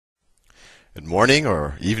Good morning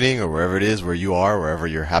or evening or wherever it is where you are, wherever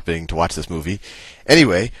you're happening to watch this movie.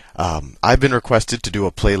 Anyway, I've been requested to do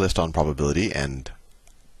a playlist on probability, and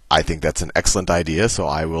I think that's an excellent idea, so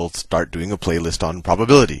I will start doing a playlist on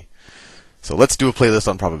probability. So let's do a playlist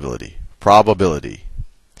on probability. Probability.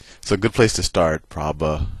 So a good place to start,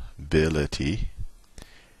 probability.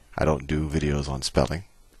 I don't do videos on spelling.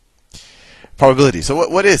 Probability. So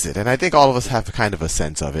what is it? And I think all of us have kind of a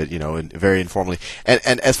sense of it, very informally.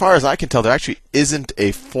 And as far as I can tell, there actually isn't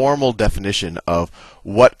a formal definition of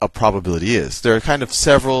what a probability is. There are kind of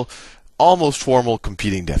several almost formal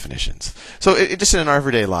competing definitions. So just in our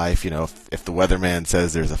everyday life, if the weatherman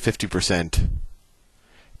says there's a 50%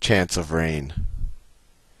 chance of rain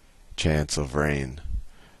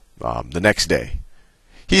the next day,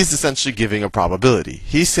 he's essentially giving a probability.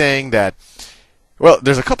 He's saying that, well,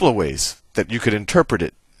 there's a couple of ways that you could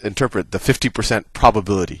interpret the 50%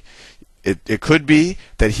 probability. It could be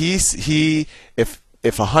that if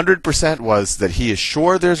 100% was that he is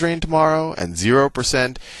sure there's rain tomorrow, and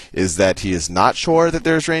 0% is that he is not sure that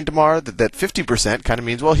there's rain tomorrow, that 50% kind of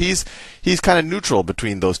means, well, he's kind of neutral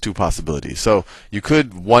between those two possibilities. So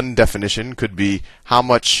one definition could be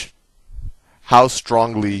how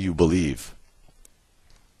strongly you believe.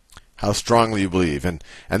 How strongly you believe, and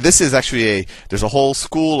this is actually there's a whole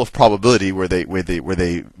school of probability where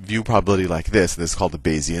they view probability like this. And this is called the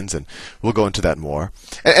Bayesians, and we'll go into that more.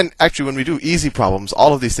 And actually, when we do easy problems,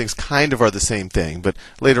 all of these things kind of are the same thing, but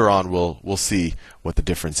later on we'll see what the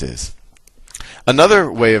difference is.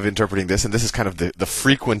 Another way of interpreting this, and this is kind of the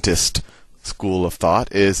frequentist school of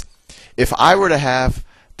thought, is if I were to have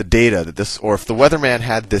the data or if the weatherman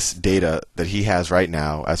had this data that he has right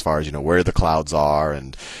now, as far as where the clouds are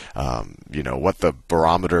and what the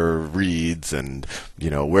barometer reads and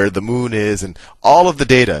where the moon is and all of the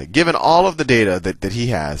data, given all of the data that he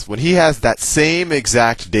has, when he has that same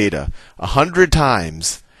exact data 100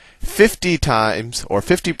 times, 50 times or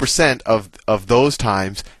 50% of those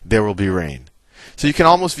times there will be rain. So you can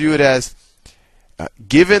almost view it as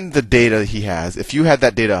given the data he has, if you had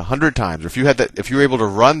that data 100 times, or if you were able to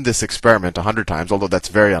run this experiment 100 times, although that's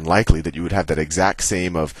very unlikely that you would have that exact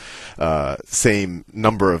same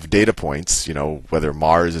number of data points, whether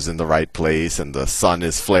Mars is in the right place and the sun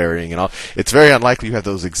is flaring and all, it's very unlikely you have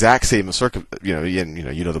those exact same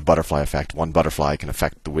the butterfly effect. One butterfly can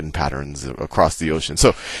affect the wind patterns across the ocean.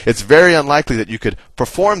 So it's very unlikely that you could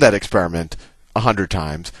perform that experiment 100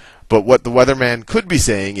 times. But what the weatherman could be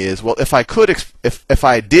saying is, well, if I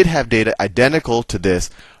did have data identical to this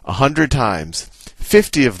 100 times,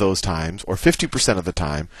 50 of those times, or 50% of the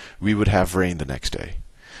time, we would have rain the next day.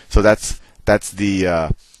 So that's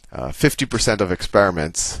the 50% of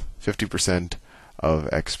experiments. 50% of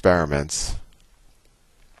experiments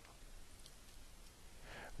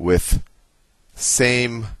with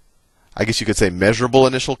same, I guess you could say, measurable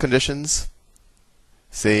initial conditions.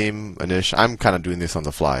 Same initial. I'm kind of doing this on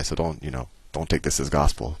the fly, so don't take this as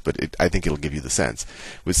gospel, but I think it'll give you the sense.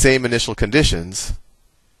 With same initial conditions,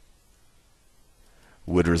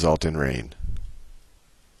 would result in rain.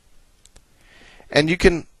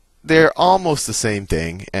 And they're almost the same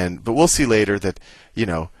thing, but we'll see later that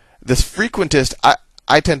this frequentist.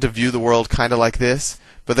 I tend to view the world kind of like this,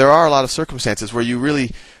 but there are a lot of circumstances where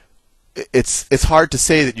it's hard to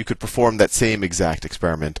say that you could perform that same exact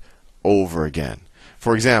experiment over again.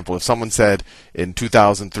 For example, if someone said in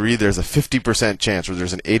 2003 there's a 50% chance or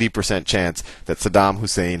there's an 80% chance that Saddam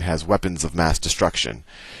Hussein has weapons of mass destruction,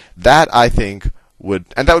 that I think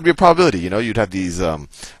that would be a probability. You'd have these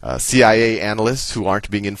CIA analysts who aren't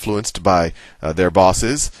being influenced by their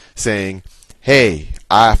bosses saying, hey,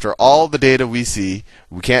 after all the data we see,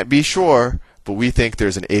 we can't be sure, but we think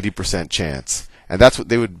there's an 80% chance. And that's what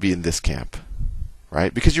they would be in this camp.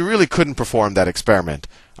 Right? Because you really couldn't perform that experiment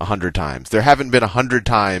 100 times. There haven't been 100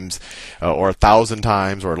 times or 1,000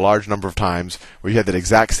 times or a large number of times where you had that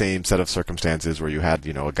exact same set of circumstances where you had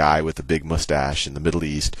a guy with a big mustache in the Middle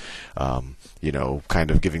East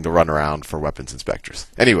kind of giving the runaround for weapons inspectors.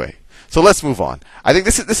 Anyway, so let's move on. I think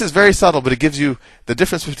this is very subtle, but it gives you the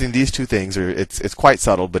difference between these two things. It's quite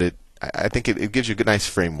subtle, but I think it gives you a nice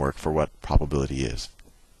framework for what probability is.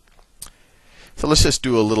 So let's just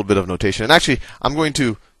do a little bit of notation. And actually,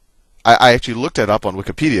 I actually looked it up on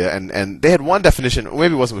Wikipedia, and they had one definition.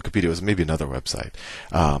 Maybe it wasn't Wikipedia, it was maybe another website.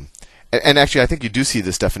 And actually, I think you do see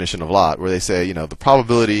this definition a lot, where they say, the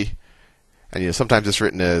probability, and sometimes it's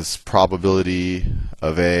written as probability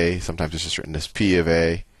of A, sometimes it's just written as P of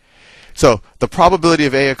A. So the probability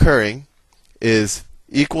of A occurring is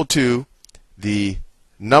equal to the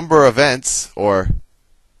number of events, or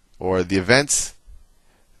the events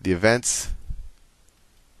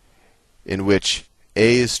in which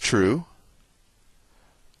A is true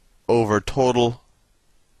over total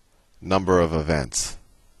number of events.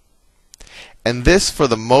 And this, for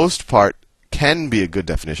the most part, can be a good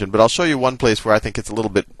definition, but I'll show you one place where I think it's a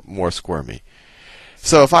little bit more squirmy.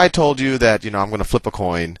 So if I told you that, I'm going to flip a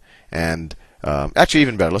coin, and actually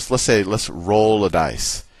even better, let's roll a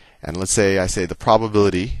dice, and let's say I say the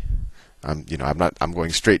probability. I'm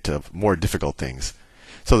going straight to more difficult things.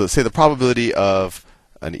 So let's say the probability of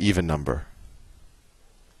an even number.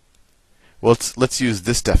 Well, let's use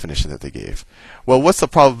this definition that they gave. Well, what's the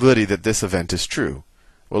probability that this event is true?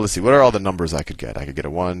 Well, let's see. What are all the numbers I could get? I could get a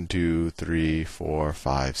 1, 2, 3, 4,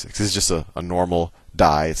 5, 6. This is just a normal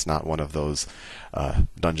die. It's not one of those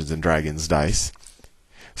Dungeons and Dragons dice.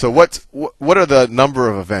 So what are the number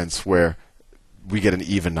of events where we get an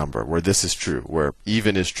even number, where this is true, where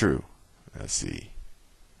even is true? Let's see.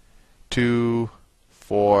 2,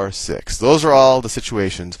 4, 6. Those are all the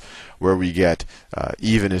situations where we get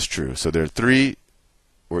even is true. So there are 3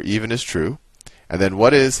 where even is true. And then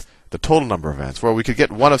what is the total number of events? Well, we could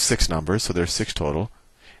get one of 6 numbers, so there's 6 total,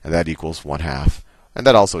 and that equals 1/2, and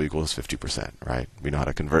that also equals 50%, right? We know how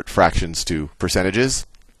to convert fractions to percentages.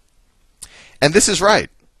 And this is right.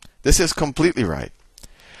 This is completely right.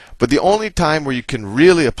 But the only time where you can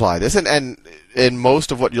really apply this, and in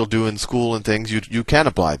most of what you'll do in school and things, you can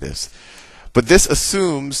apply this. But this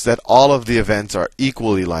assumes that all of the events are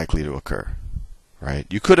equally likely to occur, right?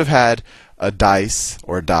 You could have had a dice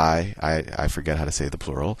or a die, I forget how to say the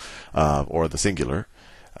plural, or the singular.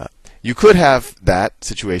 You could have that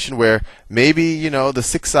situation where maybe, the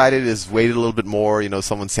 6-sided is weighted a little bit more,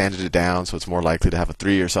 someone sanded it down so it's more likely to have a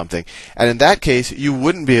 3 or something. And in that case, you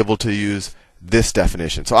wouldn't be able to use this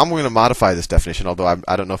definition. So I'm going to modify this definition, although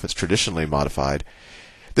I don't know if it's traditionally modified.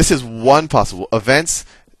 This is one possible. Events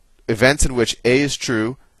in which A is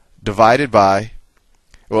true divided by,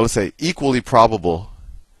 well, let's say equally probable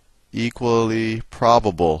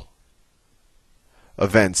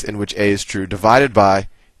events in which A is true divided by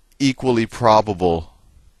equally probable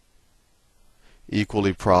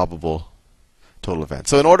total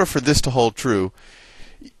events. So in order for this to hold true,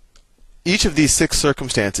 each of these 6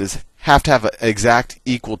 circumstances have to have an exact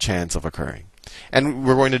equal chance of occurring. And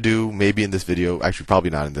we're going to do, maybe in this video, actually probably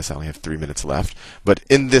not in this, I only have 3 minutes left, but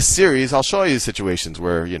in this series I'll show you situations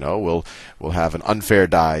where, we'll have an unfair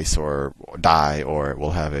dice or die, or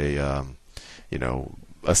we'll have a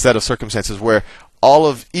set of circumstances where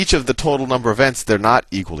each of the total number of events, they're not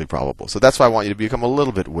equally probable. So that's why I want you to become a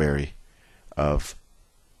little bit wary of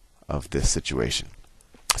this situation.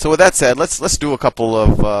 So with that said, let's do a couple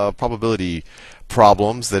of probability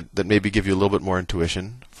problems that maybe give you a little bit more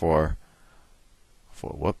intuition for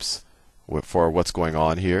what's going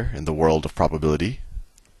on here in the world of probability.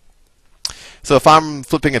 So if I'm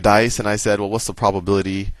flipping a dice and I said, well, what's the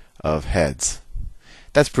probability of heads?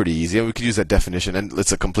 That's pretty easy, and we could use that definition, and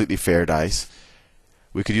it's a completely fair dice.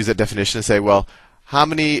 We could use that definition and say, well,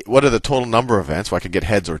 what are the total number of events? Well, I could get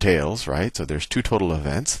heads or tails, right? So there's 2 total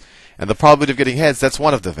events. And the probability of getting heads, that's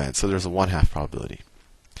one of the events. So there's a 1/2 probability.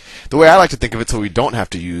 The way I like to think of it, so we don't have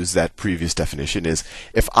to use that previous definition, is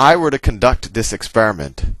if I were to conduct this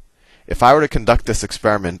experiment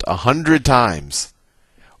 100 times,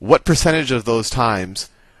 what percentage of those times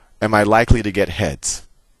am I likely to get heads?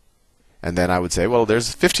 And then I would say, well,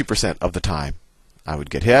 there's 50% of the time I would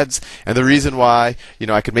get heads. And the reason why,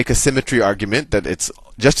 I could make a symmetry argument that it's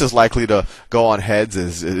just as likely to go on heads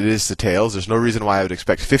as it is to tails. There's no reason why I would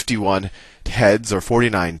expect 51 heads or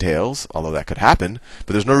 49 tails, although that could happen.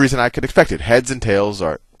 But there's no reason I could expect it. Heads and tails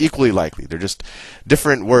are equally likely. They're just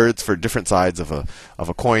different words for different sides of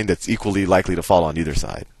a coin that's equally likely to fall on either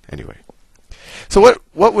side. Anyway, so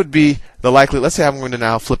what would be the likely? Let's say I'm going to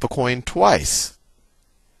now flip a coin twice,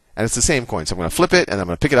 and it's the same coin. So I'm going to flip it, and I'm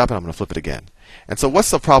going to pick it up, and I'm going to flip it again. And so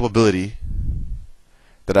what's the probability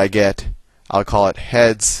that I get? I'll call it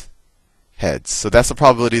heads. So that's the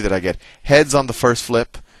probability that I get heads on the first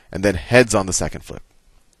flip and then heads on the second flip.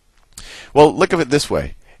 Well, look at it this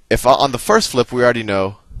way. If on the first flip we already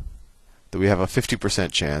know that we have a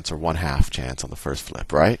 50% chance or 1/2 chance on the first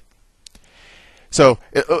flip, right? So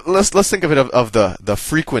let's think of it of the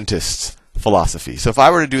frequentist philosophy. So if I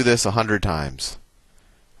were to do this 100 times,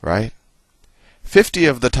 right? 50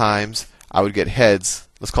 of the times I would get heads.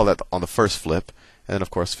 Let's call that on the first flip. And then,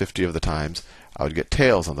 of course, 50 of the times I would get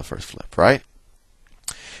tails on the first flip, right?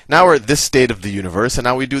 Now we're at this state of the universe, and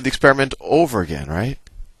now we do the experiment over again, right?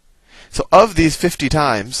 So of these 50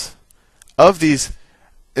 times, 50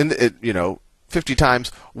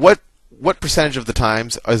 times, what percentage of the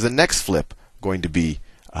times is the next flip going to be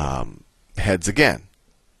heads again?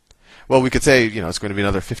 Well, we could say, it's going to be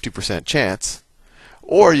another 50% chance.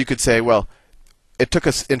 Or you could say, well, it took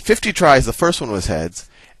us in 50 tries, the first one was heads,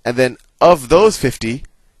 And then of those 50,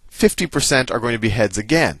 50% are going to be heads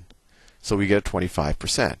again. So we get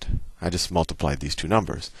 25%. I just multiplied these two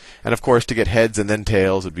numbers. And of course, to get heads and then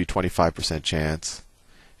tails would be 25% chance.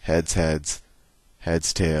 Heads, heads,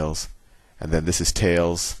 heads, tails. And then this is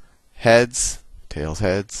tails, heads, tails,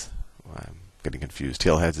 heads. I'm getting confused.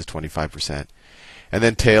 Tail heads is 25%. And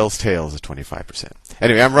then tails, tails is 25%.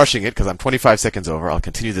 Anyway, I'm rushing it because I'm 25 seconds over. I'll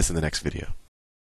continue this in the next video.